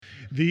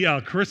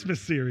The Christmas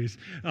series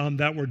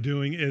that we're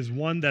doing is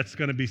one that's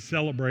going to be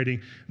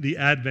celebrating the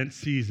Advent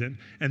season.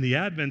 And the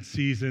Advent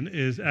season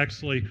is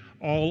actually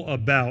all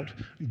about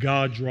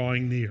God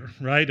drawing near,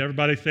 right?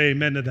 Everybody say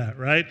amen to that,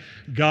 right?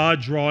 God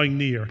drawing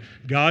near.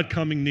 God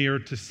coming near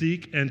to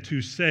seek and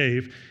to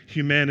save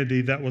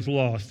humanity that was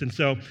lost. And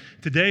so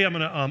today I'm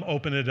going to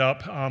open it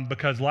up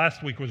because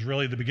last week was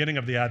really the beginning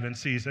of the Advent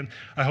season.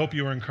 I hope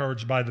you were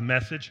encouraged by the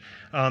message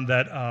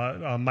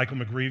that Michael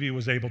McGreevy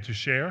was able to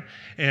share.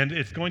 And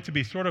it's going to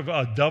be sort of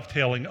a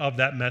dovetailing of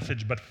that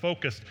message, but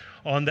focused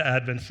on the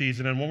Advent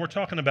season. And when we're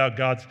talking about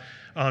God's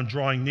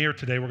drawing near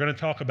today, we're going to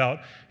talk about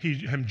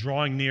Him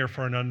drawing near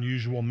for an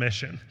unusual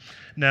mission.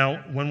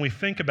 Now, when we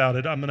think about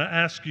it, I'm going to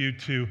ask you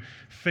to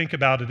think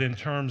about it in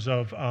terms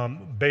of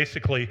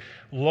basically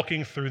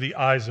looking through the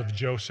eyes of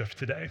Joseph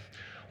today.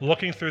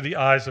 Looking through the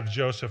eyes of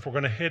Joseph, we're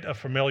going to hit a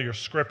familiar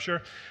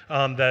scripture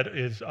that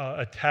is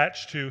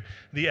attached to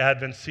the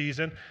Advent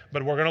season,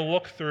 but we're going to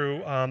look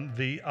through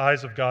the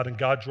eyes of God and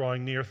God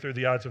drawing near through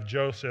the eyes of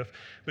Joseph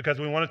because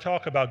we want to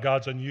talk about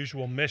God's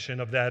unusual mission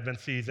of the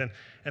Advent season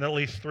in at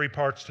least three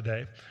parts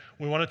today.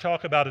 We want to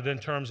talk about it in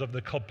terms of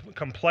the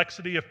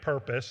complexity of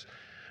purpose.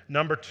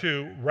 Number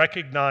two,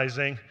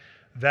 recognizing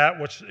that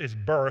which is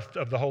birthed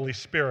of the Holy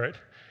Spirit.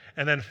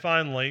 And then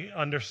finally,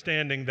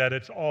 understanding that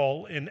it's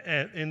all,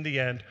 in the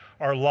end,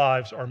 our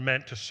lives are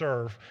meant to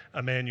serve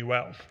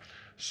Emmanuel.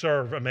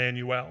 Serve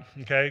Emmanuel,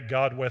 okay?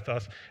 God with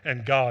us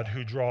and God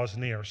who draws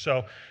near.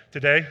 So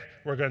today,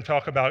 we're going to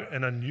talk about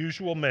an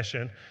unusual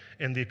mission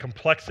in the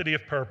complexity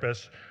of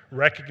purpose,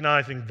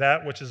 recognizing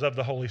that which is of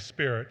the Holy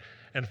Spirit,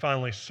 and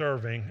finally,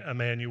 serving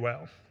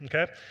Emmanuel,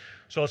 okay?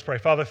 So let's pray.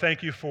 Father,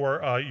 thank you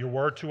for your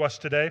word to us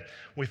today.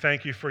 We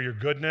thank you for your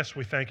goodness.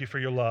 We thank you for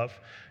your love.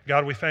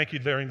 God, we thank you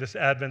during this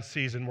Advent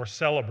season. We're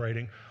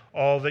celebrating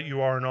all that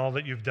you are and all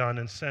that you've done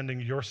in sending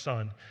your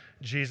Son,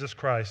 Jesus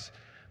Christ,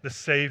 the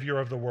Savior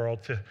of the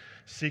world, to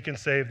seek and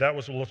save that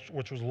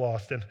which was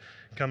lost and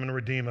come and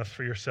redeem us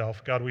for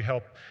yourself. God, we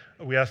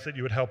ask that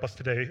you would help us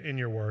today in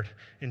your word.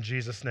 In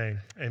Jesus' name,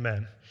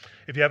 amen.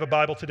 If you have a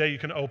Bible today, you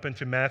can open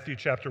to Matthew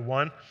chapter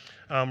 1.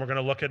 We're going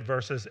to look at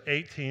verses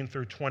 18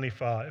 through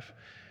 25.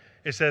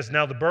 It says,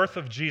 "Now the birth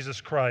of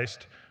Jesus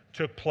Christ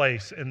took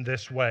place in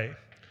this way.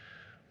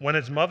 When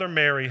his mother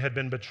Mary had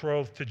been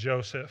betrothed to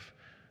Joseph,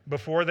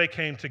 before they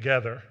came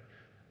together,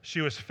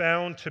 she was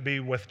found to be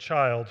with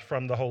child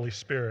from the Holy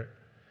Spirit.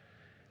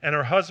 And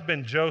her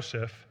husband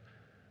Joseph,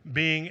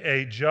 being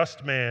a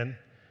just man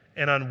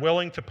and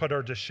unwilling to put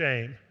her to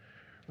shame,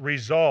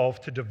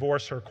 resolved to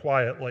divorce her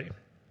quietly.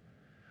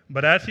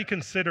 But as he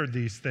considered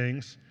these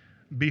things,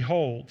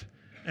 behold,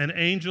 an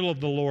angel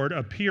of the Lord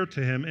appeared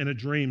to him in a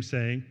dream,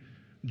 saying,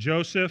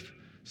 'Joseph,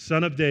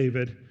 son of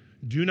David,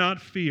 do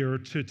not fear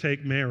to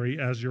take Mary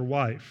as your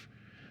wife,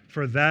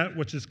 for that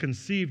which is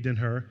conceived in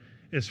her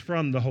is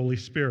from the Holy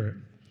Spirit.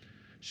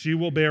 She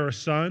will bear a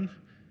son,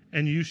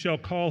 and you shall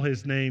call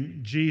his name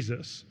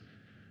Jesus,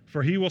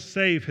 for he will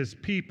save his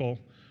people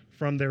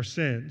from their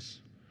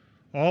sins.'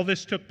 All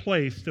this took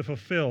place to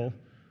fulfill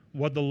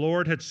what the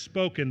Lord had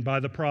spoken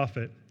by the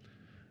prophet.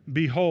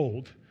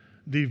 'Behold,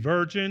 the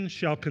virgin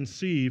shall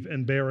conceive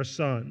and bear a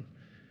son,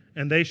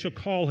 and they shall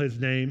call his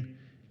name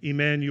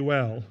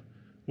Emmanuel,'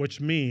 which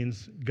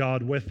means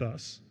God with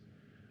us.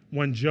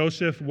 When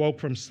Joseph woke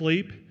from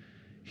sleep,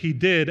 he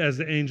did as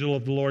the angel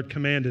of the Lord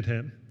commanded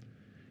him.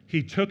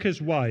 He took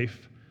his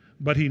wife,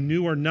 but he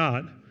knew her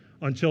not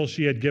until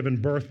she had given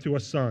birth to a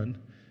son,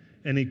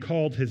 and he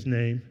called his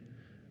name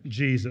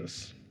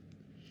Jesus."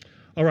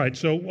 All right,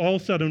 so all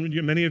of a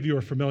sudden, many of you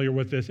are familiar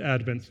with this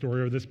Advent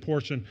story, or this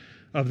portion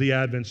of the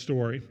Advent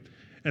story.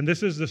 And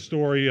this is the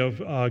story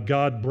of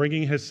God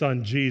bringing his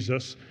son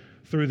Jesus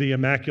through the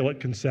Immaculate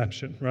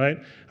Conception, right?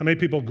 How many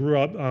people grew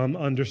up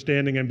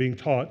understanding and being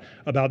taught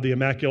about the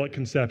Immaculate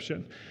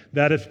Conception?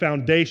 That is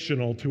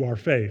foundational to our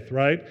faith,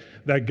 right?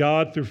 That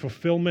God, through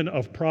fulfillment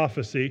of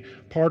prophecy,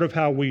 part of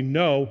how we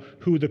know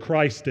who the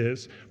Christ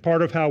is,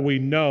 part of how we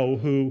know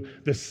who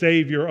the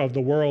Savior of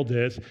the world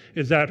is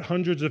that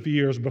hundreds of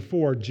years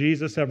before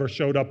Jesus ever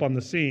showed up on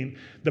the scene,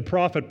 the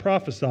prophet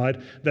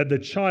prophesied that the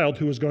child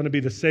who was going to be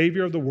the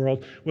Savior of the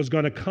world was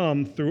going to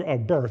come through a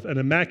birth, an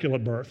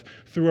immaculate birth,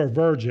 through a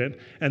virgin,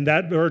 and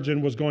that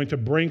virgin was going to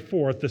bring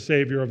forth the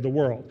Savior of the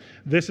world.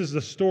 This is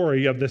the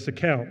story of this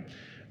account.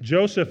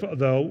 Joseph,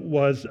 though,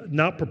 was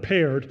not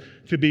prepared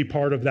to be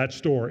part of that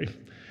story.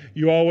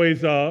 You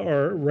always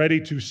are ready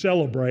to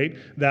celebrate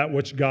that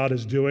which God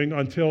is doing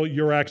until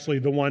you're actually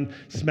the one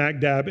smack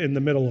dab in the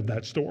middle of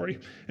that story.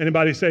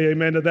 Anybody say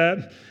amen to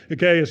that?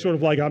 Okay, it's sort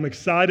of like I'm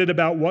excited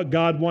about what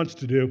God wants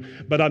to do,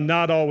 but I'm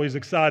not always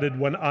excited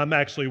when I'm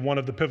actually one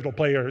of the pivotal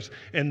players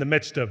in the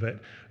midst of it.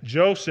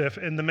 Joseph,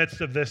 in the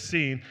midst of this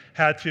scene,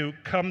 had to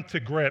come to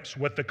grips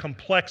with the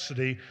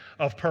complexity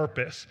of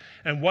purpose.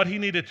 And what he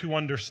needed to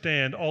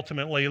understand,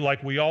 ultimately,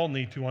 like we all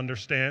need to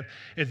understand,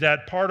 is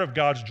that part of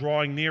God's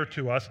drawing near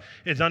to us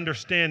is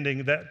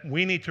understanding that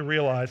we need to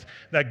realize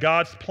that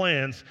God's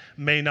plans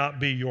may not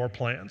be your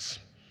plans.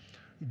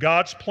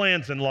 God's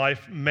plans in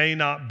life may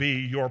not be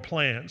your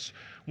plans.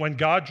 When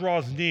God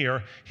draws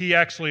near, he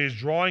actually is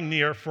drawing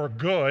near for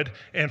good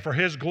and for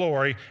his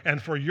glory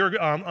and for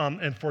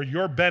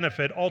your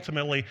benefit,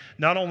 ultimately,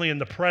 not only in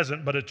the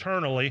present but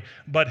eternally.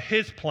 But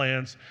his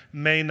plans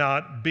may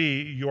not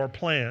be your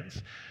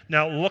plans.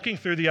 Now, looking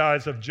through the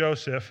eyes of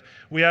Joseph,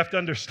 we have to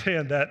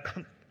understand that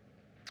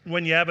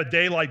when you have a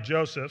day like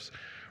Joseph's,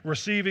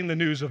 receiving the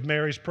news of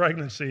Mary's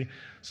pregnancy,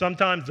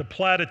 sometimes the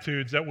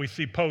platitudes that we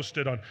see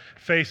posted on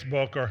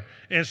Facebook or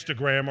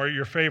Instagram or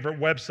your favorite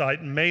website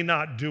may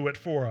not do it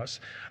for us.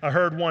 I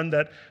heard one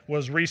that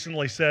was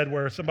recently said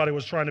where somebody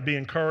was trying to be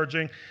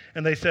encouraging,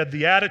 and they said,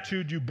 the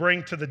attitude you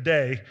bring to the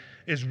day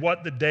is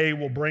what the day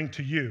will bring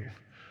to you.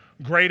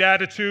 Great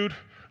attitude,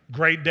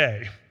 great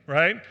day,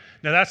 right?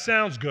 Now that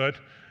sounds good,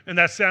 and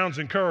that sounds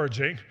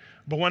encouraging.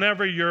 But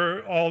whenever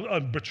you're all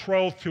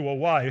betrothed to a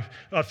wife,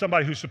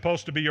 somebody who's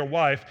supposed to be your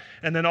wife,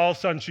 and then all of a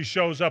sudden she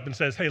shows up and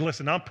says, hey,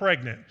 listen, I'm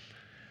pregnant.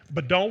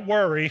 But don't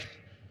worry,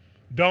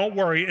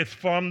 it's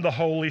from the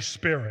Holy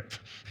Spirit.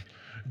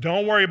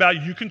 Don't worry about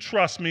it. You can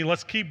trust me.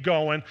 Let's keep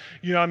going.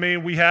 You know what I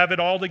mean? We have it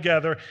all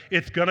together.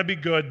 It's going to be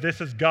good.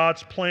 This is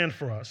God's plan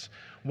for us.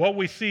 What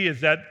we see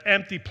is that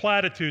empty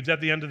platitudes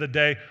at the end of the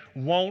day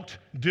won't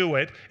do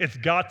it. It's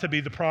got to be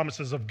the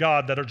promises of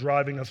God that are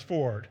driving us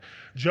forward.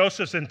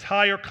 Joseph's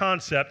entire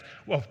concept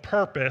of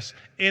purpose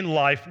in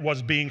life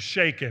was being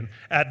shaken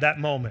at that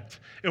moment.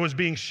 It was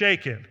being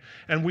shaken.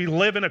 And we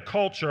live in a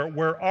culture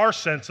where our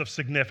sense of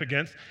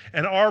significance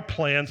and our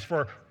plans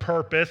for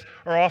purpose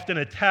are often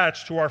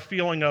attached to our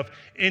feeling of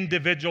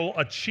individual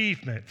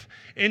achievement.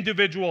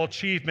 Individual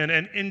achievement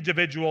and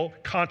individual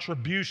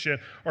contribution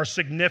or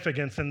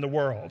significance in the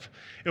world.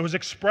 It was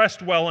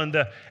expressed well in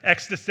the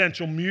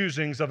existential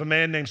musings of a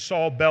man named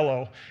Saul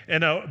Bellow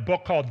in a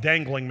book called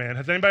Dangling Man.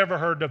 Has anybody ever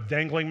heard of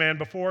Dangling Man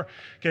before?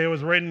 Okay, it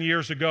was written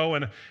years ago,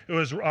 and it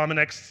was an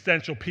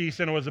existential piece,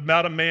 and it was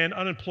about a man,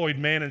 unemployed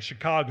man in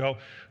Chicago,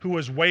 who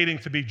was waiting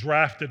to be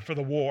drafted for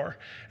the war.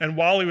 And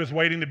while he was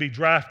waiting to be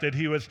drafted,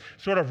 he was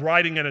sort of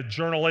writing in a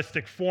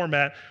journalistic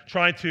format,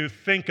 trying to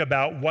think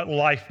about what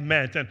life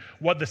meant and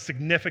what the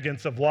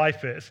significance of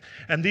life is.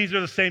 And these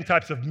are the same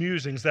types of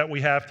musings that we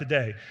have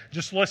today.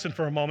 Just listen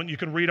for a moment. You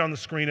can read on the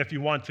screen if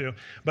you want to.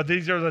 But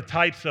these are the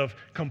types of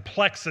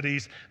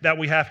complexities that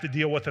we have to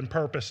deal with in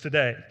purpose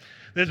today.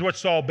 This is what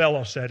Saul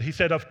Bellow said. He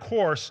said, of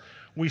course,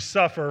 we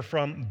suffer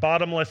from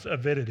bottomless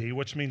avidity,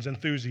 which means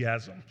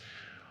enthusiasm.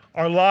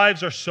 Our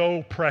lives are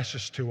so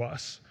precious to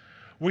us.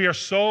 We are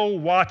so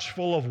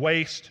watchful of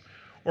waste,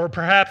 or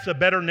perhaps a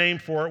better name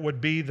for it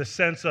would be the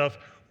sense of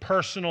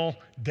personal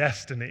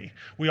destiny.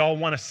 We all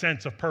want a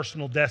sense of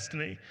personal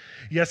destiny.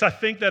 Yes, I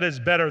think that is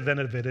better than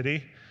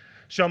avidity.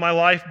 Shall my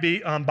life be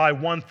by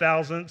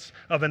 1/1000th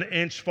of an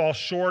inch fall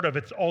short of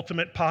its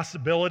ultimate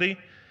possibility?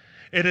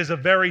 It is a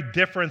very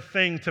different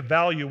thing to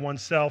value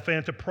oneself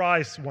and to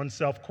prize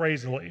oneself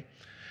crazily.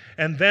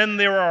 And then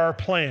there are our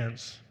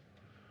plans,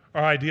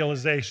 our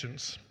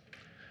idealizations.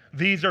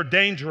 These are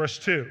dangerous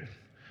too.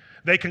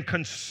 They can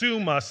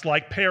consume us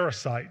like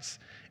parasites,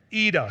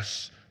 eat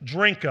us,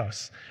 drink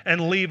us,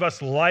 and leave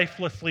us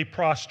lifelessly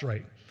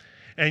prostrate.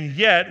 And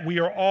yet we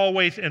are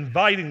always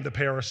inviting the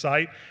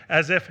parasite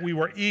as if we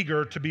were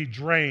eager to be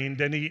drained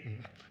and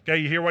eaten. Okay,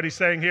 you hear what he's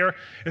saying here?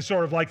 It's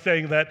sort of like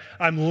saying that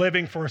I'm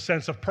living for a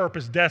sense of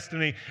purpose,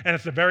 destiny, and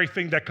it's the very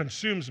thing that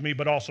consumes me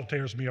but also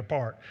tears me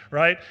apart,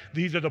 right?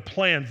 These are the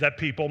plans that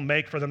people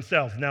make for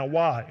themselves. Now,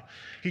 why?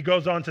 He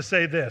goes on to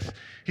say this.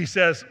 He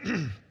says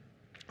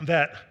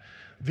that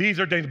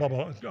these are dangerous, blah,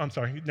 blah, blah. I'm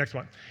sorry, next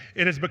one.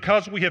 It is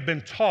because we have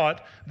been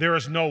taught there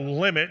is no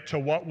limit to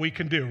what we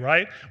can do,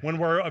 right? When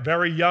we're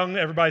very young,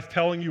 everybody's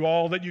telling you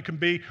all that you can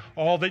be,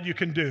 all that you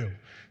can do.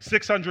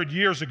 600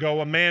 years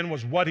ago, a man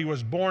was what he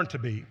was born to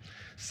be.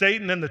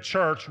 Satan and the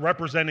church,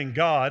 representing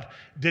God,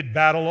 did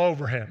battle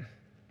over him.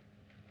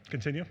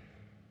 Continue.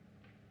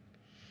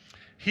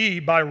 He,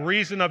 by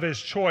reason of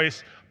his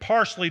choice,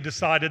 partially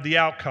decided the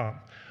outcome.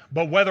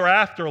 But whether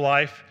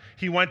afterlife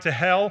he went to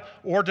hell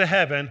or to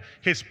heaven,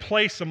 his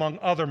place among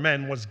other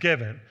men was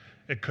given.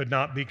 It could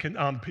not be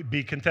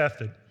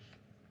contested.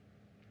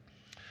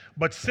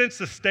 But since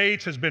the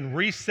stage has been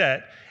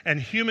reset and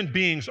human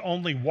beings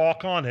only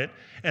walk on it,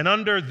 and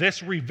under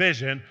this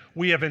revision,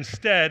 we have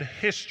instead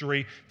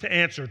history to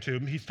answer to.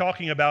 He's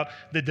talking about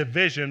the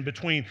division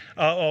between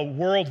a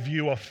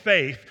worldview of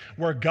faith,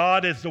 where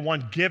God is the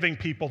one giving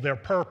people their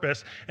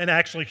purpose, and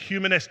actually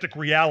humanistic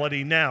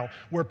reality now,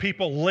 where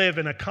people live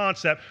in a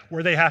concept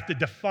where they have to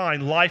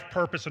define life,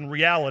 purpose, and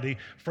reality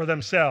for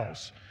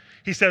themselves.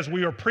 He says,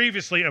 we were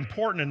previously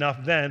important enough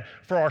then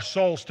for our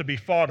souls to be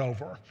fought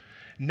over.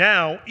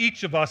 Now,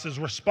 each of us is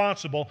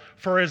responsible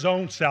for his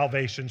own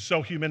salvation,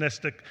 so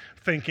humanistic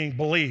thinking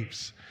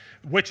believes,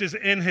 which is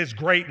in his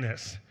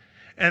greatness.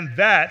 And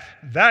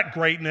that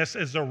greatness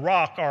is the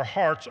rock our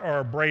hearts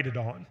are abraded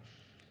on.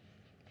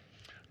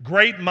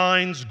 Great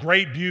minds,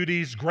 great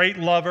beauties, great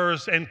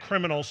lovers, and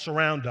criminals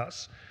surround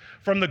us.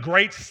 From the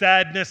great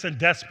sadness and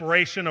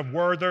desperation of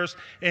Werthers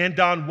and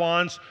Don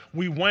Juans,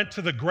 we went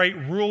to the great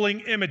ruling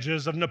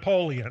images of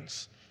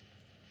Napoleons.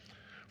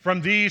 From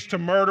these to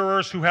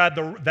murderers who had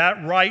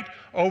that right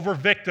over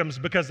victims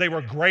because they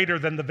were greater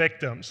than the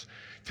victims,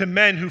 to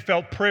men who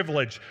felt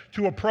privileged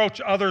to approach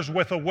others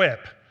with a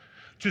whip,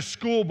 to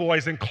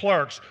schoolboys and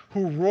clerks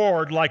who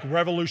roared like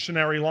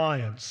revolutionary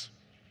lions,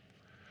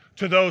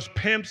 to those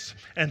pimps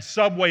and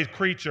subway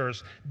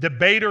creatures,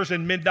 debaters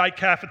in midnight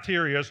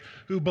cafeterias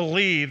who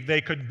believed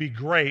they could be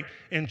great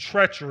in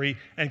treachery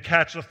and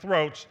catch the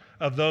throats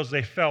of those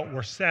they felt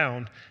were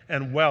sound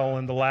and well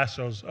in the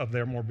lassos of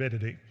their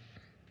morbidity,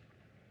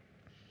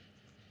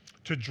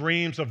 to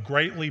dreams of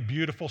greatly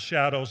beautiful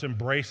shadows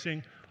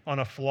embracing on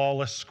a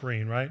flawless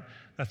screen, right?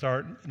 That's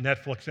our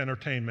Netflix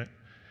entertainment.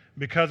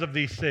 Because of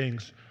these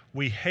things,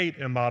 we hate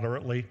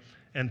immoderately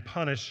and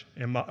punish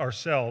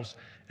ourselves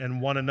and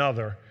one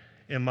another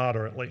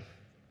immoderately.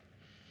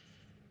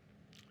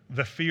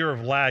 The fear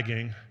of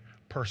lagging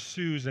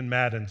pursues and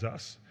maddens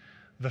us.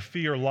 The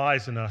fear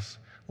lies in us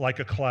like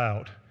a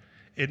cloud.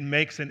 It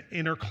makes an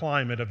inner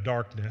climate of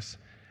darkness,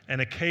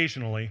 and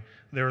occasionally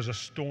there is a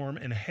storm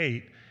and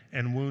hate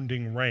and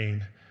wounding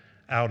rain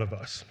out of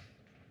us.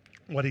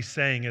 What he's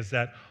saying is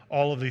that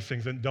all of these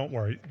things, and don't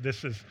worry,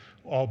 this will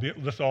all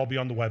be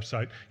on the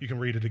website. You can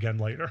read it again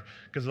later,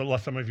 because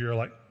some of you are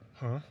like,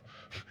 huh?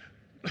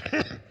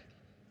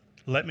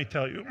 Let me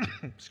tell you,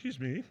 excuse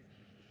me,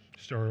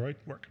 steroid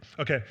work.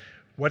 Okay,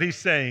 what he's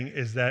saying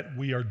is that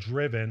we are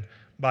driven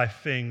by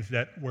things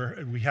that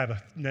we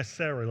have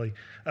necessarily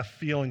a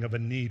feeling of a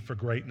need for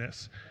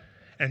greatness.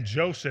 And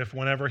Joseph,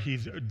 whenever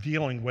he's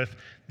dealing with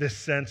this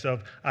sense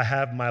of, I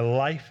have my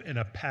life in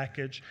a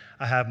package,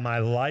 I have my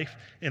life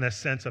in a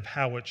sense of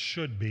how it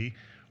should be,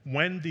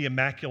 when the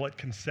Immaculate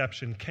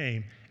Conception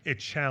came, it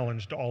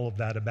challenged all of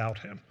that about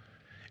him.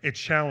 It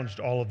challenged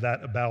all of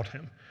that about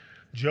him.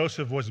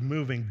 Joseph was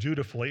moving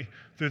dutifully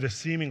through the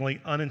seemingly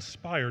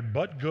uninspired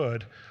but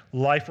good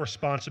life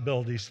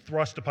responsibilities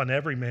thrust upon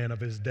every man of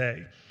his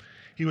day.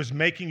 He was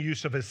making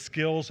use of his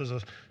skills as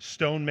a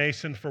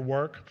stonemason for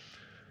work,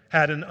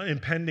 had an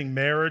impending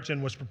marriage,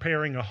 and was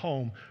preparing a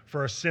home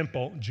for a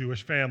simple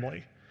Jewish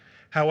family.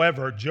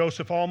 However,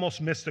 Joseph almost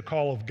missed the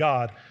call of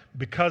God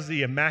because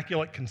the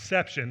Immaculate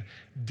Conception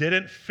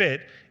didn't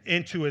fit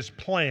into his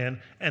plan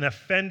and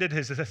offended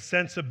his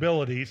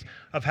sensibilities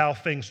of how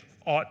things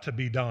ought to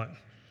be done.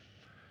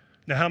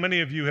 Now, how many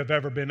of you have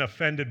ever been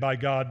offended by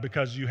God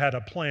because you had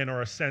a plan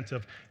or a sense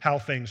of how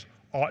things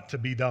ought to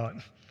be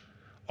done?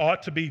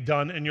 Ought to be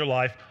done in your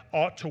life,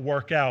 ought to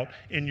work out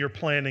in your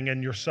planning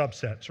and your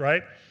subsets,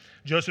 right?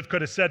 Joseph could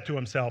have said to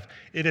himself,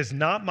 it is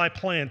not my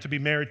plan to be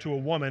married to a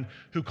woman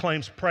who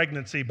claims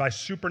pregnancy by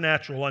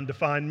supernatural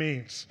undefined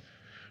means,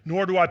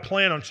 nor do I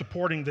plan on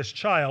supporting this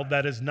child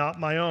that is not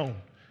my own.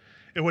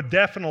 It would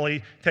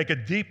definitely take a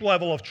deep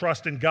level of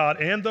trust in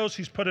God and those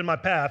he's put in my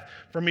path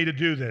for me to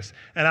do this.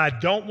 And I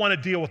don't want to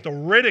deal with the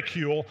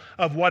ridicule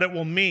of what it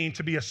will mean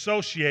to be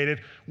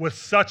associated with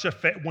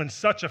when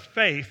such a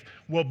faith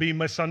will be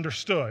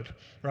misunderstood,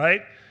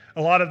 right?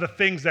 A lot of the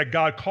things that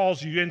God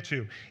calls you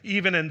into,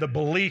 even in the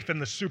belief in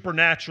the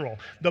supernatural,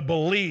 the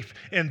belief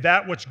in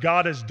that which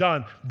God has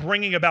done,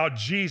 bringing about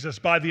Jesus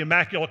by the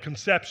Immaculate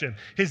Conception,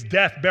 his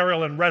death,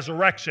 burial, and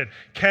resurrection,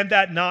 can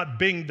that not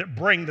bring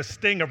the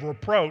sting of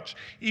reproach,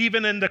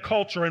 even in the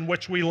culture in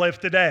which we live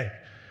today?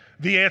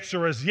 The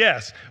answer is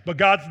yes, but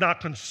God's not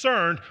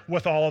concerned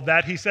with all of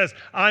that. He says,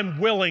 I'm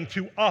willing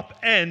to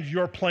upend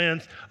your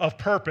plans of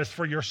purpose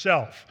for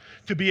yourself,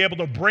 to be able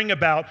to bring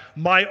about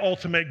my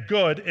ultimate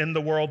good in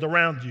the world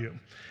around you.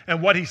 And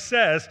what he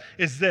says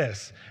is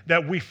this,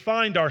 that we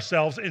find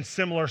ourselves in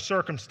similar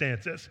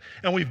circumstances.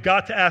 And we've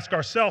got to ask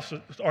ourselves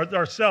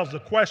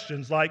the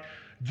questions like,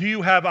 do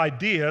you have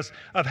ideas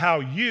of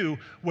how you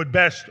would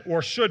best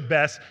or should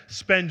best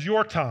spend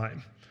your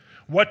time?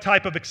 What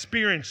type of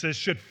experiences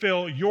should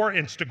fill your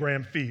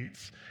Instagram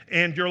feeds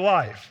and your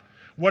life?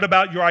 What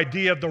about your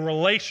idea of the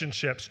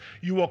relationships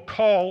you will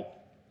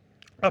call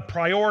a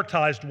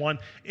prioritized one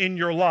in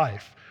your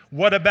life?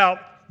 What about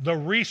the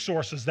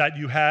resources that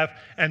you have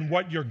and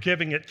what you're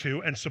giving it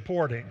to and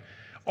supporting?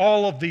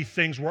 All of these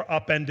things were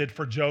upended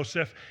for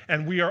Joseph,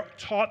 and we are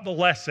taught the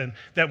lesson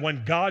that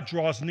when God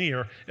draws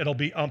near, it'll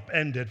be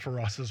upended for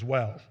us as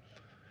well.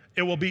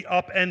 It will be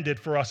upended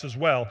for us as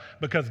well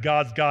because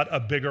God's got a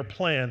bigger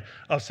plan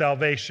of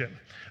salvation.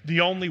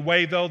 The only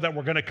way, though, that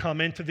we're going to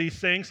come into these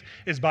things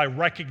is by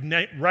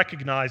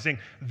recognizing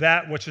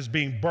that which is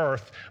being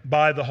birthed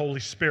by the Holy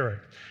Spirit.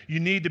 You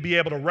need to be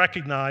able to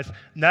recognize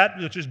that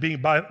which is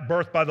being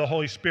birthed by the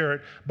Holy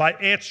Spirit by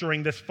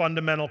answering this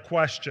fundamental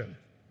question.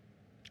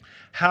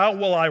 How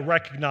will I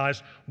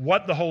recognize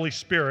what the Holy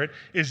Spirit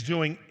is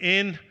doing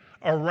in,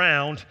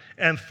 around,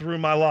 and through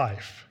my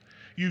life?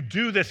 You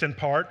do this in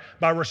part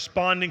by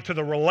responding to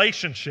the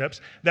relationships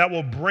that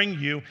will bring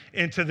you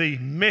into the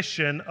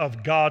mission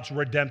of God's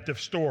redemptive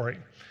story.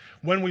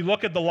 When we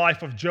look at the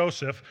life of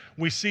Joseph,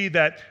 we see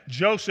that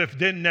Joseph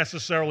didn't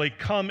necessarily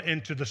come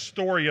into the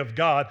story of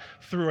God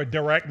through a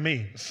direct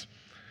means.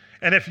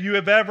 And if you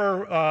have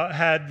ever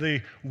had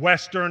the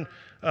Western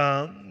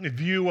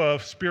view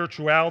of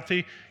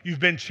spirituality, you've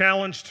been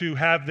challenged to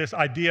have this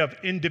idea of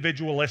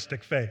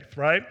individualistic faith,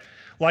 right?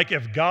 Like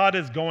if God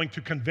is going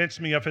to convince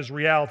me of his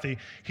reality,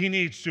 he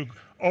needs to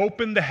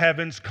open the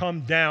heavens, come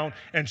down,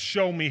 and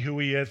show me who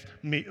he is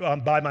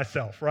by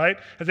myself, right?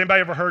 Has anybody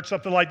ever heard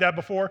something like that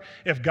before?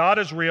 If God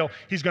is real,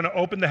 he's going to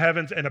open the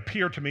heavens and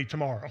appear to me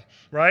tomorrow,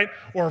 right?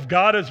 Or if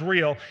God is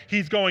real,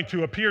 he's going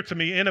to appear to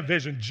me in a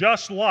vision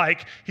just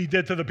like he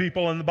did to the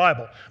people in the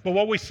Bible. But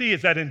what we see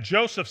is that in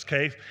Joseph's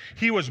case,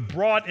 he was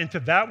brought into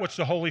that which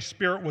the Holy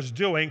Spirit was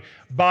doing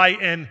by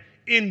an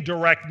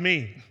indirect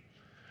means.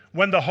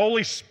 When the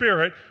Holy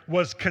Spirit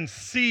was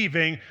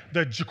conceiving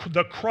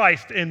the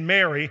Christ in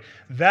Mary,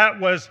 that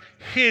was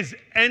his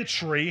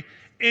entry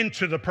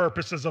into the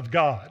purposes of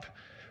God.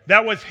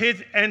 That was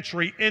his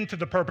entry into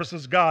the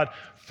purposes of God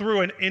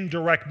through an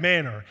indirect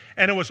manner.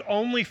 And it was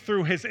only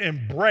through his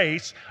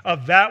embrace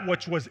of that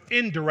which was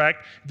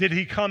indirect did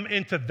he come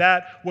into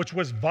that which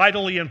was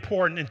vitally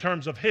important in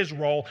terms of his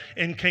role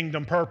in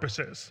kingdom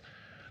purposes.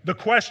 The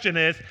question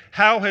is,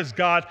 how has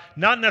God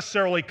not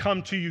necessarily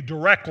come to you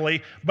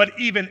directly, but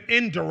even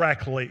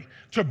indirectly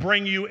to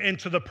bring you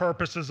into the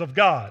purposes of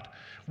God?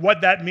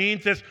 What that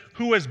means is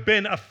who has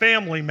been a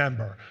family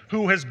member,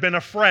 who has been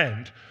a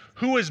friend,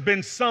 who has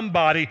been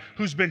somebody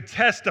who's been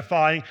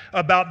testifying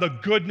about the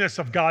goodness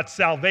of God's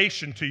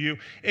salvation to you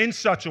in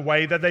such a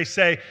way that they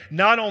say,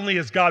 not only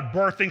is God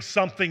birthing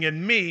something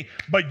in me,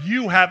 but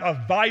you have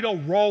a vital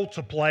role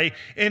to play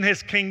in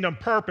his kingdom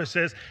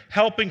purposes,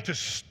 helping to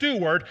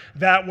steward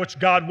that which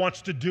God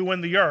wants to do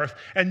in the earth.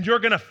 And you're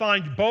going to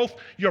find both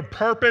your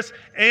purpose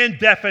and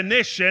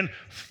definition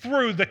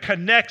through the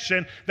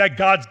connection that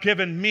God's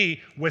given me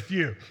with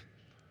you.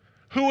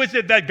 Who is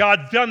it that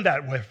God's done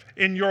that with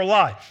in your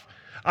life?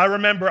 I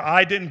remember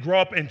I didn't grow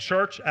up in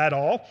church at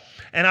all,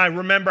 and I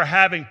remember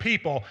having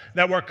people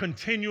that were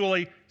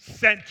continually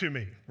sent to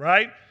me,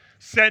 right?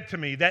 Sent to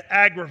me, that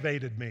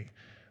aggravated me,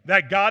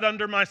 that got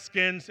under my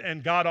skins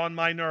and got on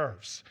my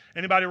nerves.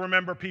 Anybody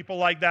remember people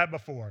like that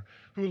before?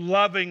 Who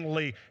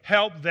lovingly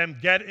helped them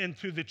get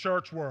into the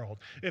church world.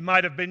 It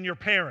might have been your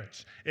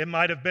parents. It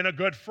might have been a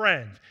good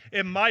friend.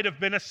 It might have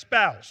been a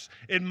spouse.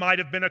 It might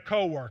have been a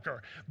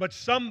coworker. But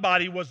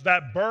somebody was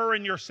that burr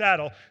in your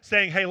saddle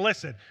saying, hey,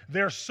 listen,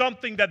 there's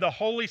something that the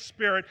Holy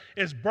Spirit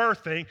is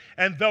birthing,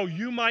 and though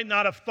you might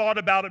not have thought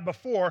about it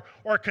before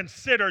or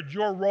considered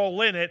your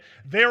role in it,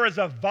 there is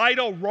a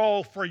vital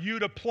role for you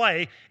to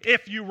play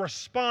if you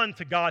respond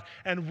to God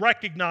and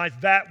recognize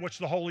that which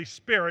the Holy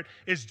Spirit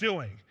is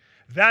doing.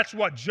 That's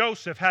what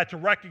Joseph had to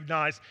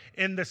recognize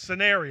in this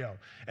scenario.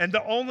 And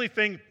the only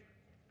thing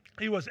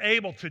he was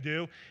able to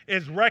do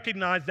is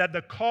recognize that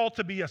the call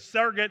to be a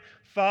surrogate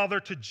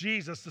father to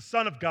Jesus, the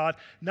Son of God,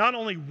 not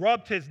only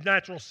rubbed his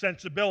natural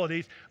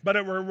sensibilities, but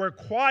it would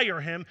require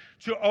him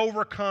to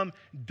overcome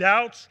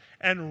doubts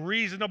and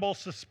reasonable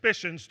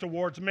suspicions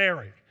towards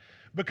Mary.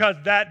 Because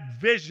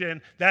that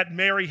vision that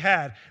Mary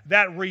had,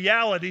 that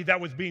reality that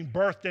was being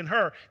birthed in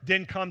her,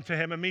 didn't come to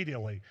him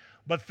immediately.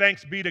 But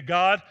thanks be to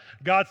God,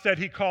 God said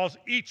he calls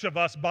each of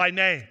us by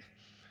name.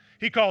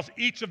 He calls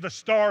each of the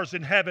stars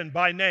in heaven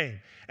by name.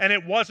 And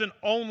it wasn't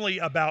only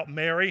about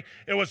Mary,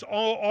 it was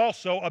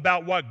also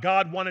about what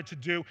God wanted to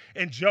do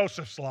in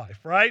Joseph's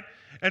life, right?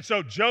 And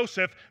so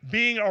Joseph,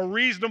 being a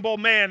reasonable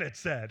man, it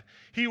said,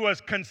 he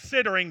was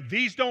considering,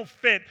 these don't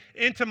fit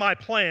into my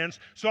plans,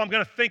 so I'm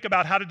going to think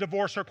about how to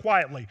divorce her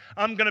quietly.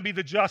 I'm going to be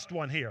the just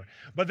one here.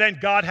 But then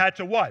God had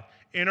to what?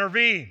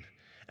 Intervene.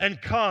 And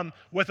come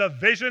with a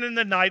vision in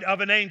the night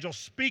of an angel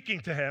speaking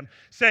to him,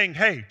 saying,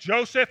 hey,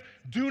 Joseph,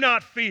 do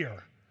not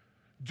fear.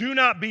 Do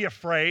not be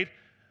afraid,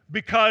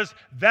 because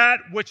that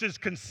which is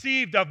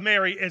conceived of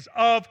Mary is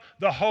of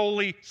the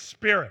Holy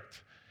Spirit.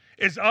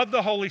 Is of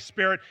the Holy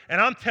Spirit. And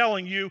I'm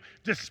telling you,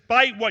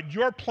 despite what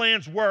your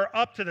plans were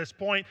up to this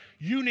point,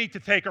 you need to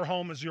take her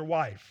home as your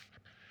wife.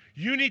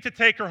 You need to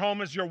take her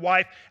home as your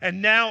wife,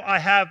 and now I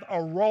have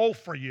a role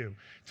for you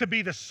to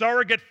be the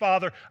surrogate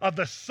father of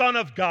the Son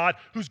of God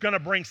who's going to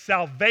bring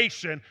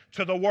salvation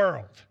to the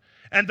world.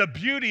 And the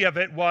beauty of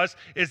it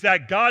is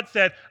that God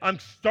said, I'm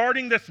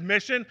starting this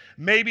mission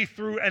maybe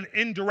through an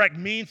indirect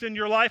means in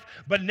your life,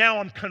 but now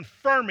I'm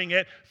confirming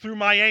it through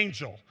my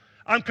angel.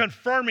 I'm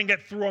confirming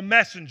it through a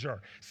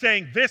messenger,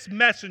 saying this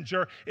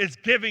messenger is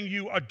giving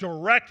you a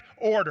direct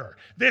order.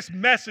 This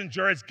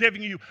messenger is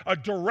giving you a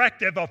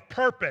directive of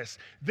purpose.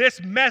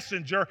 This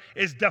messenger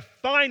is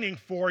defining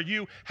for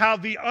you how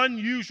the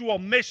unusual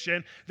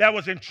mission that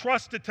was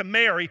entrusted to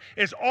Mary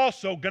is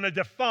also going to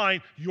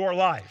define your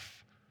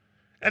life.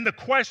 And the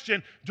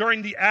question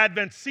during the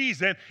Advent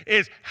season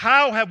is,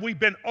 how have we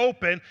been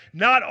open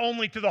not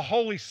only to the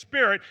Holy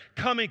Spirit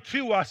coming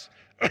to us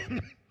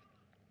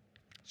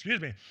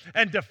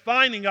and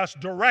defining us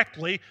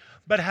directly,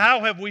 but how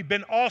have we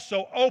been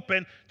also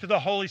open to the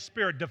Holy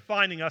Spirit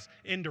defining us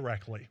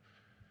indirectly?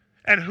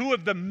 And who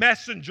have the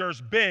messengers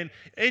been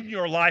in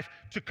your life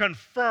to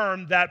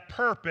confirm that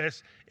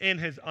purpose in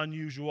his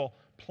unusual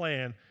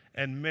plan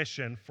and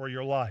mission for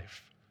your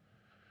life?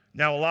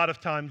 Now, a lot of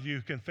times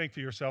you can think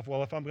to yourself,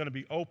 well, if I'm going to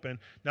be open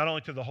not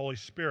only to the Holy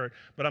Spirit,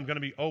 but I'm going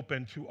to be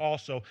open to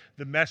also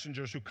the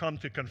messengers who come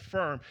to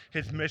confirm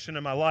his mission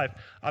in my life,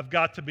 I've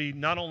got to be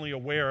not only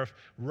aware of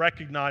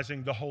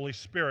recognizing the Holy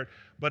Spirit,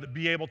 but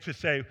be able to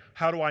say,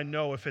 how do I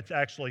know if it's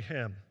actually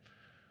him?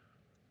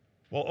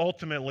 Well,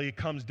 ultimately, it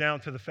comes down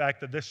to the fact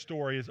that this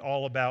story is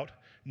all about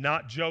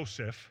not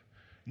Joseph,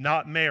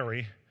 not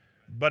Mary,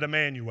 but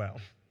Emmanuel.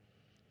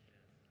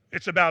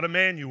 It's about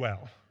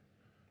Emmanuel.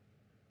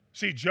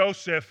 See,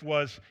 Joseph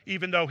was,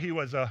 even though he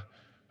was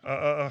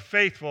a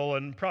faithful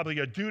and probably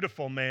a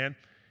dutiful man,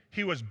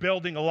 he was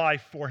building a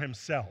life for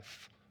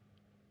himself.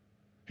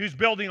 He was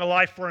building a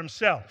life for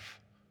himself.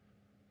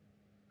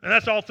 And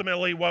that's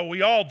ultimately what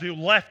we all do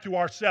left to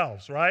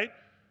ourselves, right?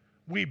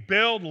 We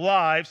build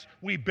lives,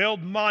 we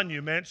build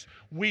monuments,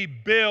 we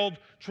build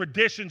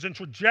traditions and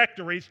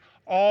trajectories,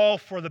 all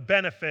for the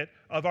benefit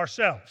of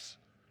ourselves.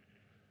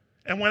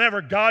 And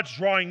whenever God's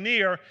drawing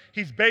near,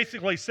 he's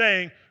basically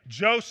saying,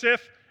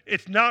 Joseph,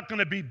 it's not going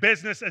to be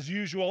business as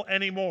usual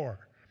anymore.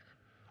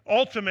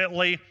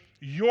 Ultimately,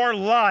 your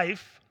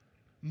life,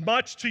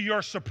 much to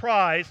your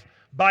surprise,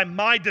 by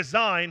my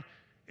design,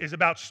 is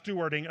about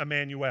stewarding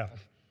Emmanuel.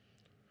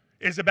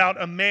 Is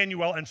about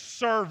Emmanuel and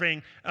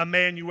serving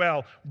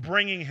Emmanuel,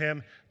 bringing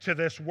him to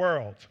this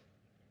world.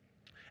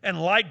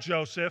 And like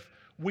Joseph,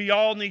 we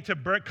all need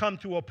to come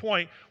to a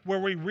point where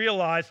we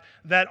realize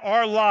that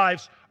our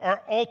lives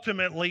are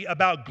ultimately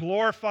about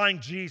glorifying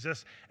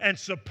Jesus and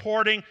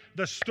supporting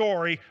the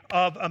story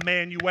of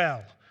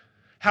Emmanuel.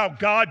 How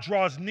God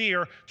draws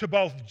near to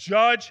both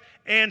judge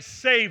and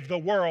save the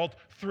world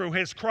through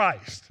his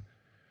Christ.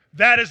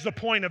 That is the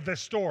point of this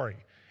story.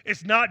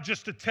 It's not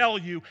just to tell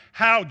you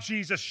how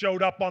Jesus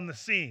showed up on the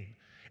scene.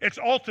 It's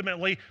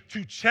ultimately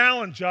to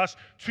challenge us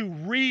to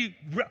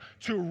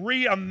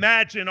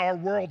reimagine our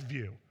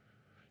worldview,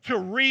 to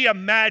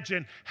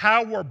reimagine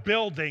how we're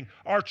building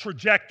our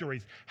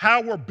trajectories,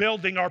 how we're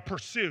building our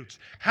pursuits,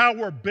 how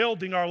we're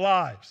building our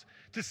lives.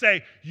 To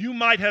say, you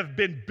might have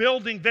been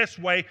building this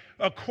way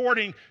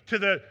according to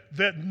the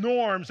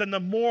norms and the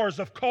mores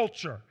of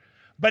culture.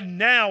 But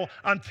now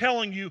I'm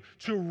telling you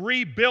to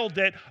rebuild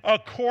it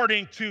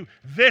according to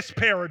this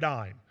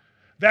paradigm.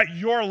 That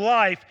your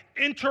life,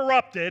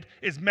 interrupted,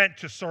 is meant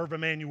to serve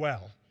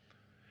Emmanuel.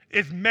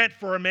 It's meant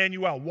for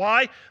Emmanuel.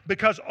 Why?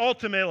 Because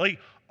ultimately,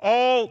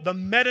 all the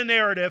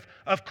meta-narrative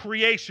of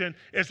creation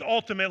is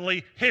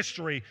ultimately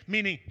history,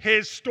 meaning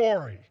his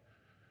story.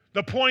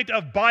 The point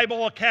of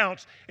Bible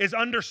accounts is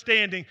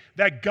understanding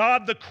that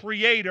God the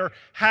Creator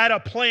had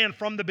a plan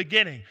from the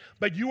beginning,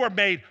 but you are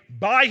made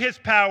by his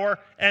power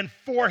and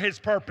for his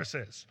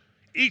purposes,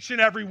 each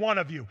and every one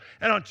of you.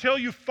 And until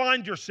you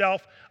find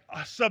yourself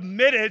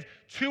submitted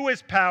to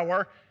his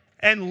power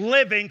and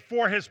living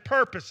for his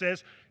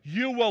purposes,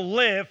 you will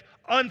live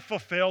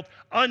unfulfilled,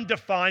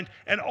 undefined,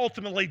 and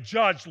ultimately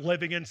judged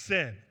living in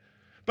sin.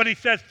 But he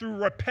says through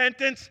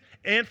repentance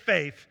and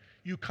faith,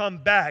 you come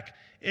back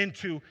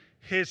into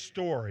his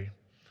story.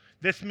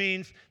 This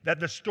means that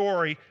the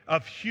story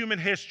of human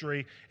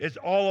history is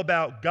all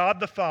about God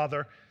the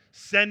Father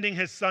sending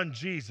his son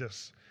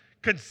Jesus,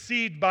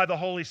 conceived by the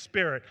Holy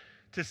Spirit,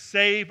 to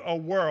save a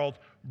world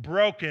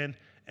broken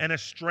and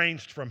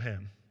estranged from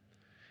him.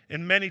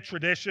 In many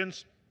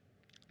traditions,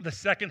 the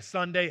second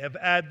Sunday of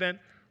Advent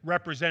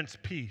represents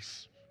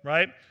peace,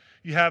 right?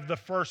 You have the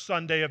first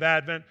Sunday of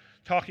Advent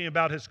talking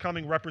about his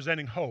coming,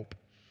 representing hope.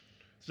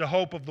 It's the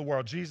hope of the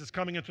world. Jesus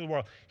coming into the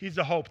world. He's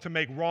the hope to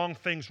make wrong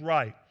things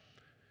right.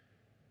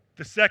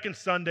 The second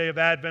Sunday of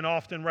Advent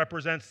often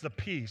represents the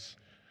peace,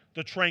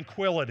 the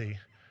tranquility,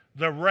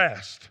 the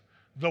rest,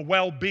 the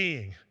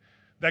well-being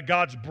that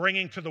God's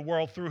bringing to the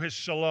world through his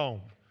shalom.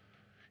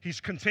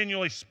 He's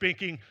continually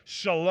speaking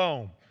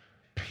shalom,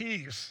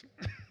 peace,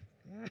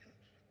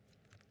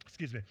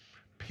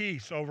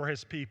 peace over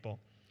his people,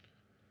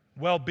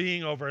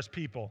 well-being over his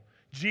people.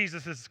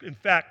 Jesus is, in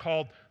fact,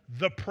 called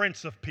the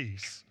Prince of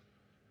Peace.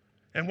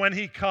 And when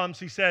he comes,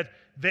 he said,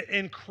 the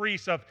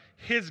increase of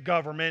his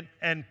government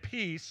and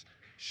peace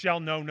shall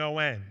know no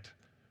end.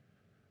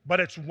 But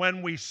it's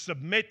when we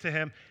submit to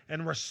him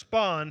and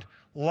respond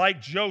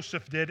like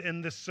Joseph did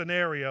in this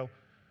scenario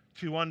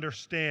to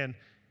understand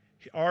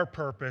our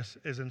purpose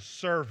is in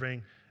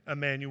serving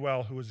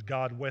Emmanuel, who is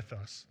God with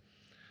us.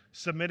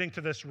 Submitting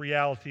to this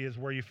reality is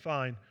where you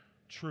find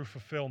true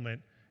fulfillment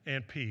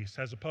and peace,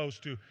 as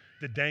opposed to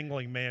the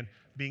dangling man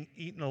being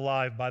eaten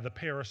alive by the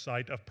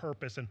parasite of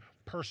purpose and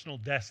personal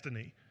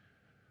destiny.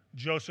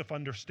 Joseph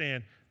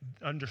understood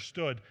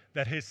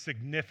that his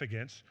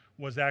significance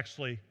was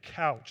actually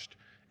couched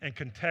and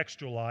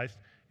contextualized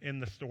in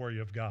the story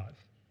of God.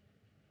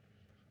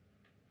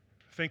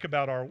 Think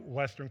about our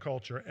Western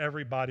culture.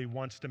 Everybody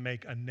wants to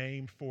make a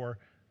name for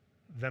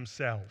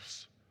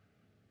themselves,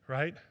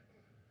 right?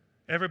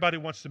 Everybody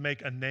wants to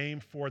make a name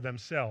for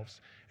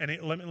themselves. And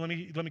let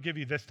me give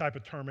you this type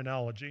of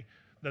terminology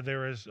that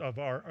there is of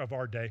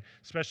our day.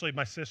 Especially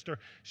my sister,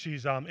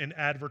 she's in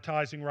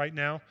advertising right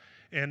now,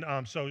 and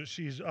so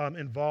she's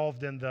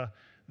involved in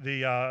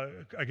the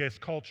I guess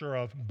culture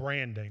of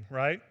branding,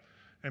 right?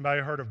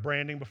 Anybody heard of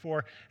branding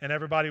before? And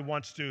everybody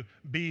wants to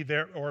be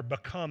their or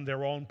become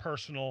their own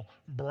personal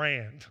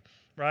brand,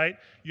 right?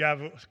 You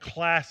have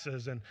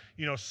classes and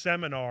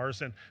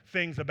seminars and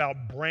things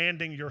about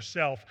branding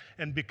yourself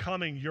and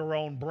becoming your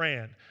own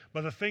brand.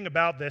 But the thing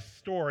about this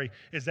story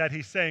is that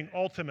he's saying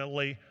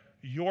ultimately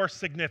your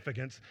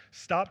significance,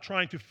 stop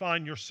trying to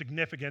find your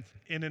significance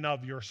in and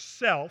of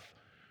yourself.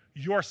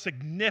 Your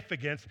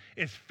significance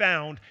is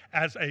found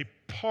as a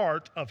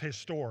part of his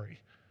story.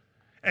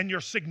 And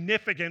your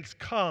significance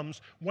comes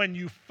when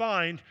you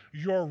find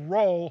your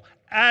role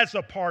as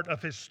a part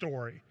of his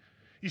story.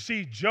 You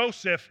see,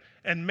 Joseph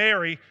and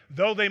Mary,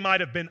 though they might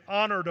have been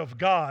honored of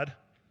God,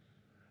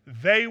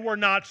 they were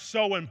not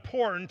so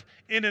important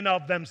in and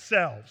of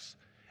themselves,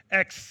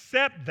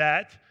 except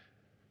that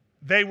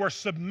they were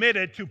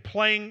submitted to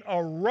playing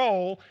a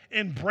role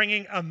in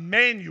bringing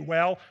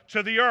Emmanuel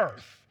to the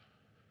earth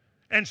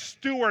and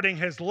stewarding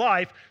his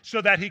life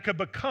so that he could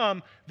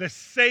become the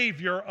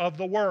Savior of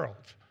the world.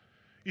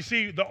 You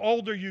see, the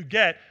older you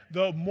get,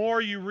 the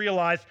more you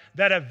realize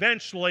that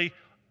eventually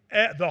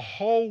the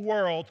whole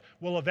world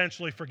will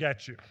eventually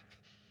forget you.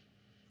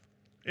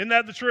 Isn't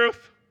that the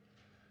truth?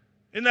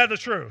 Isn't that the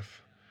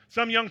truth?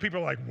 Some young people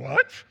are like,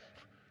 what?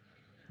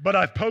 But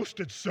I've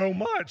posted so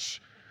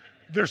much.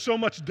 There's so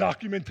much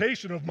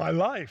documentation of my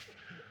life.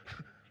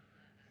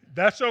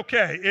 That's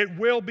okay.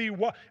 It'll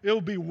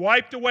be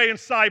wiped away in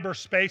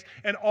cyberspace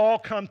and all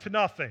come to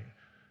nothing.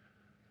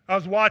 I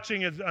was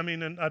watching,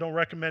 and I don't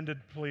recommend it,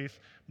 please,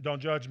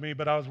 don't judge me,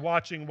 but I was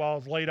watching while I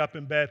was laid up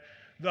in bed,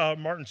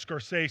 Martin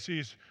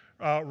Scorsese's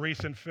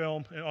recent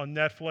film on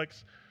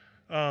Netflix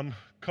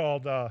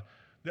called The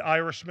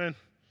Irishman.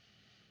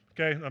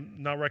 Okay, I'm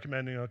not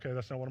recommending it. Okay,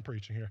 that's not what I'm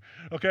preaching here.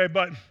 Okay,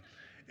 but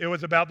it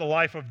was about the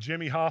life of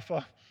Jimmy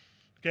Hoffa.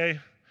 Okay,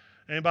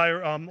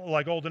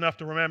 anybody old enough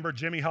to remember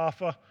Jimmy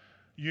Hoffa,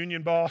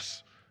 union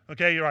boss?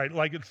 Okay, you're right.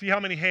 See how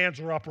many hands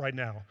are up right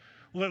now.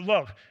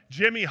 Look,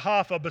 Jimmy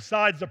Hoffa,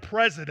 besides the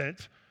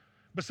president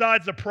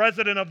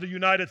of the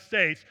United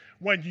States,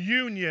 when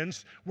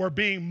unions were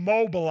being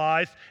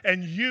mobilized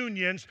and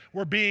unions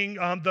were being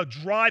the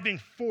driving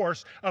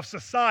force of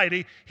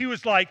society, he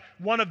was like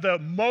one of the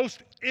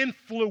most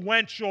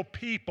influential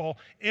people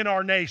in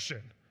our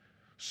nation.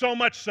 So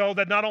much so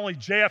that not only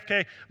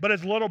JFK, but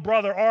his little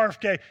brother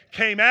RFK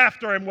came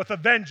after him with a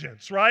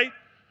vengeance, right?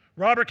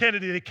 Robert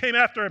Kennedy, they came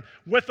after him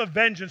with a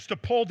vengeance to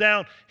pull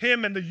down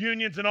him and the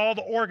unions and all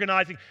the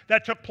organizing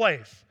that took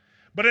place.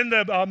 But in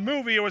the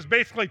movie, it was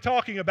basically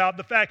talking about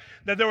the fact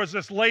that there was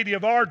this lady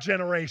of our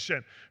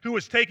generation who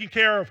was taking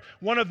care of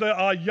one of the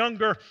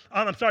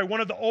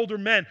one of the older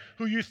men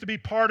who used to be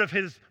part of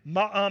his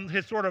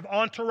sort of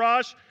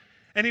entourage.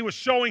 And he was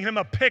showing him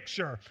a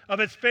picture of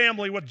his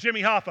family with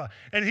Jimmy Hoffa.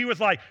 And he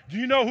was like, do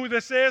you know who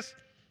this is?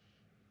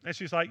 And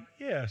she's like,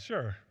 yeah,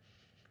 sure.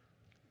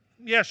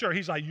 Yeah, sure.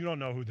 He's like, you don't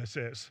know who this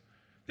is.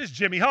 This is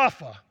Jimmy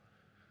Hoffa,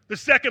 the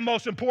second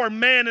most important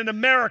man in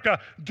America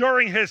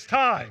during his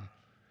time.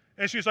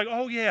 And she's like,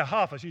 oh, yeah,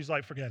 Hoffa. She's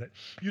like, forget it.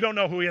 You don't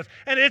know who he is.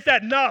 And is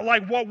that not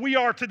like what we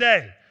are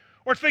today?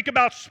 Or think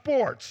about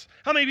sports.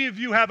 How many of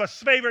you have a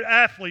favorite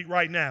athlete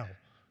right now?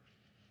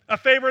 A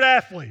favorite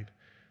athlete?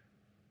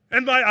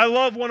 And I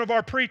love one of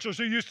our preachers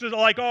who used to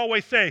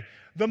always say,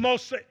 the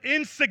most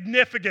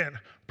insignificant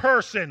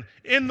person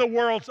in the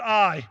world's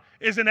eye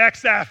is an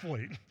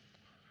ex-athlete.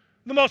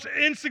 The most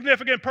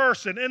insignificant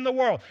person in the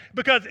world.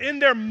 Because in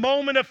their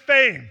moment of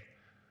fame,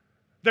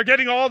 they're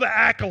getting all the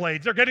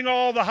accolades. They're getting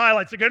all the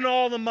highlights. They're getting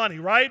all the money,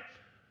 right?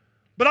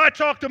 But I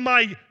talked to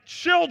my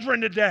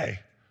children today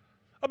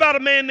about a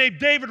man named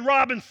David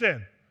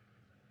Robinson.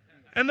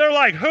 And they're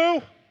like,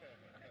 who?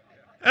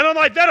 And I'm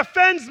like, that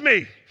offends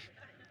me.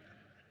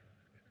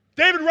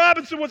 David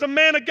Robinson was a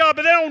man of God,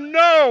 but they don't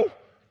know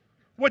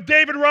what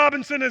David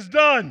Robinson has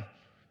done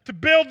to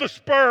build the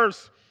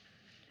Spurs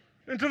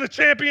into the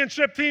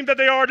championship team that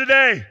they are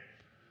today.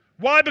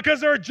 Why?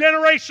 Because they're a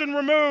generation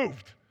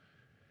removed.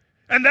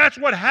 And that's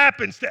what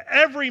happens to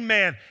every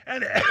man,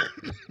 and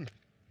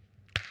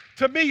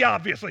to me,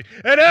 obviously,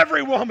 and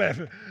every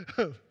woman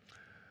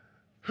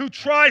who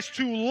tries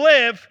to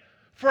live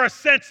for a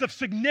sense of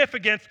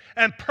significance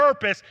and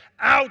purpose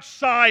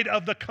outside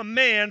of the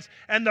commands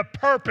and the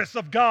purpose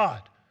of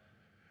God.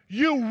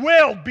 You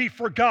will be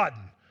forgotten.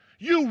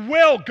 You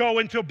will go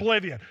into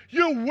oblivion.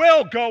 You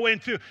will go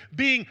into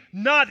being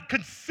not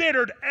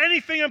considered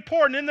anything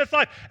important in this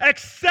life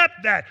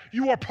except that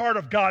you are part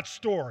of God's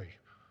story.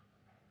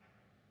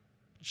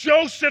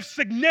 Joseph's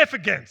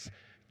significance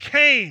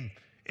came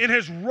in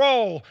his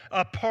role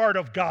a part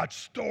of God's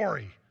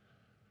story.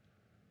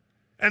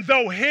 And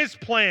though his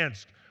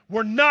plans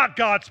were not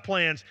God's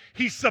plans,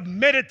 he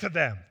submitted to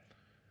them.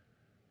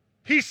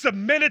 He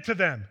submitted to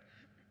them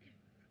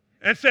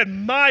and said,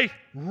 my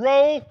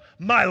role,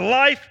 my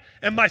life,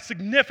 and my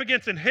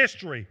significance in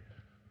history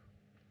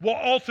will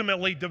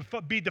ultimately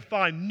be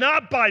defined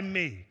not by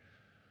me,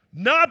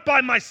 not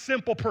by my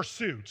simple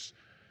pursuits,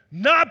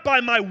 not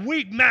by my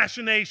weak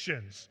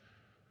machinations,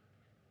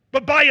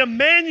 but by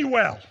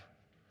Emmanuel,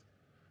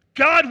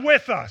 God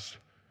with us,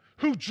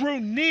 who drew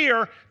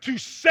near to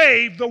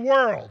save the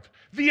world,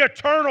 the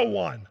eternal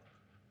one,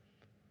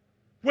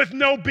 with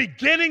no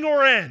beginning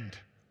or end,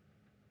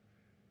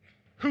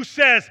 who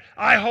says,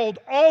 I hold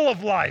all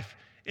of life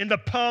in the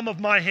palm of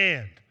my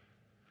hand.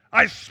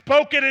 I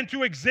spoke it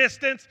into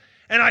existence,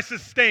 and I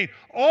sustain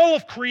all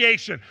of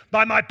creation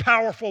by my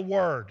powerful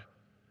word.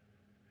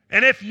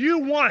 And if you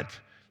want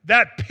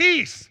that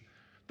peace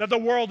that the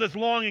world is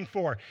longing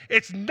for,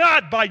 it's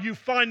not by you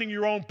finding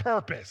your own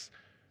purpose.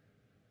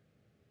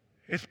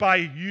 It's by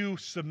you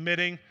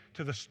submitting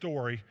to the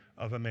story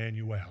of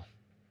Emmanuel.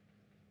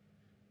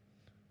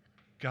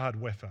 God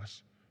with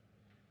us,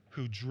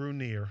 who drew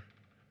near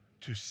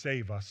to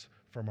save us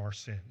from our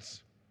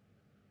sins,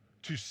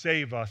 to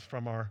save us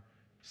from our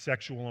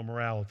sexual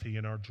immorality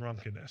and our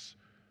drunkenness,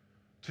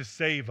 to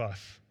save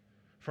us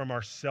from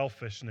our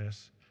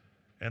selfishness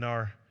and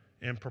our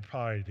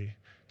impropriety,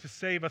 to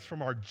save us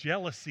from our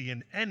jealousy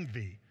and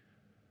envy,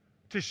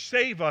 to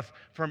save us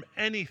from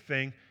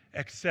anything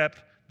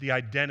except the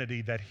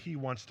identity that he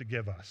wants to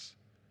give us.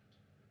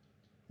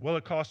 Will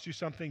it cost you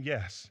something?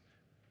 Yes,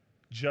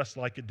 just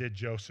like it did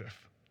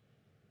Joseph.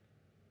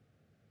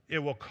 It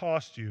will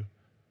cost you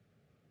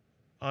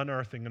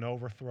unearthing and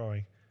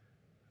overthrowing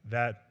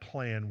that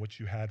plan which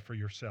you had for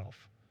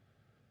yourself.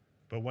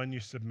 But when you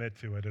submit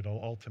to it,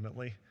 it'll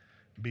ultimately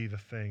be the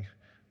thing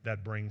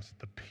that brings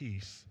the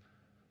peace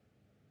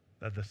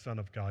that the Son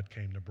of God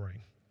came to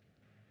bring.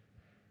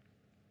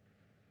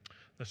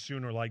 The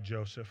sooner, like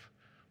Joseph,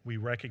 we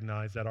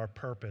recognize that our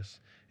purpose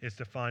is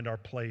to find our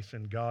place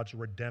in God's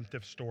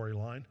redemptive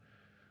storyline,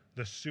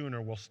 the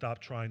sooner we'll stop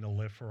trying to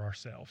live for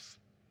ourselves.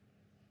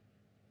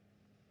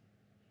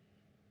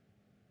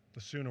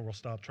 The sooner we'll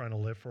stop trying to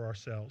live for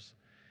ourselves.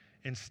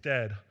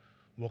 Instead,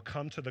 we'll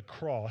come to the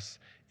cross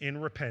in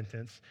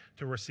repentance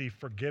to receive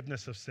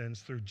forgiveness of sins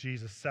through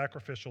Jesus'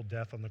 sacrificial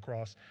death on the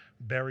cross,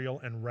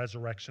 burial, and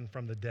resurrection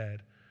from the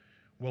dead.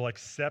 We'll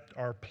accept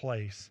our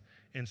place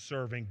in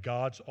serving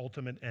God's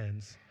ultimate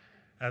ends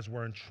as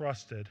we're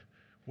entrusted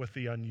with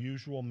the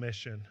unusual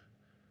mission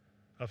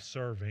of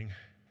serving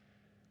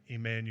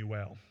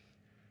Emmanuel,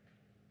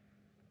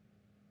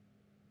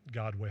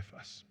 God with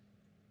us.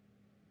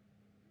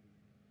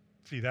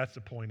 See, that's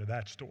the point of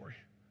that story.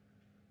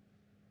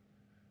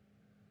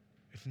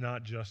 It's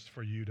not just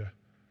for you to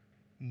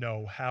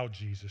know how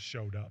Jesus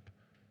showed up.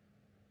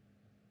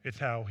 It's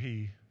how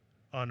he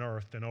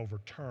unearthed and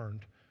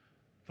overturned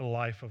the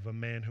life of a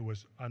man who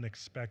was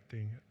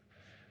unexpecting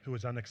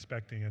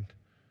and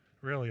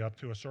really up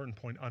to a certain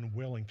point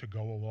unwilling to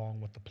go along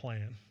with the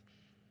plan.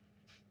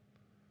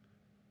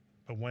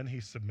 But when he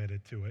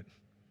submitted to it,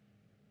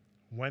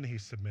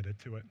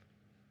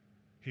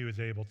 he was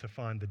able to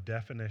find the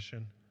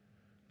definition,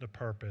 the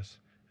purpose,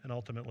 and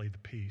ultimately the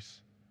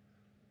peace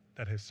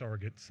that his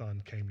surrogate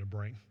son came to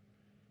bring.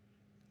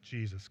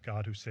 Jesus,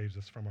 God who saves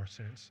us from our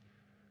sins.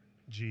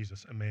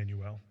 Jesus,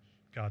 Emmanuel,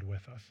 God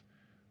with us,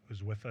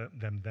 who's with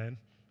them then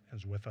and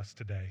is with us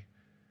today.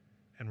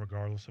 And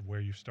regardless of where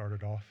you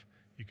started off,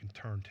 you can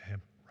turn to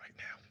him right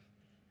now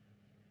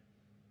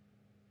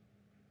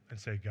and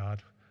say,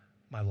 God,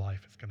 my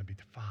life is going to be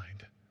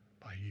defined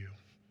by you.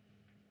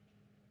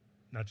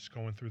 Not just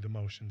going through the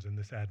motions in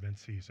this Advent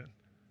season.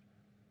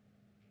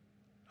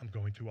 I'm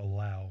going to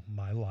allow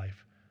my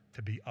life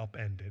to be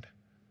upended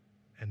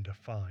and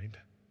defined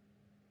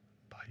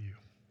by you.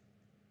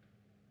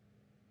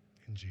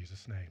 In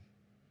Jesus' name.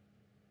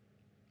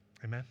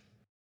 Amen.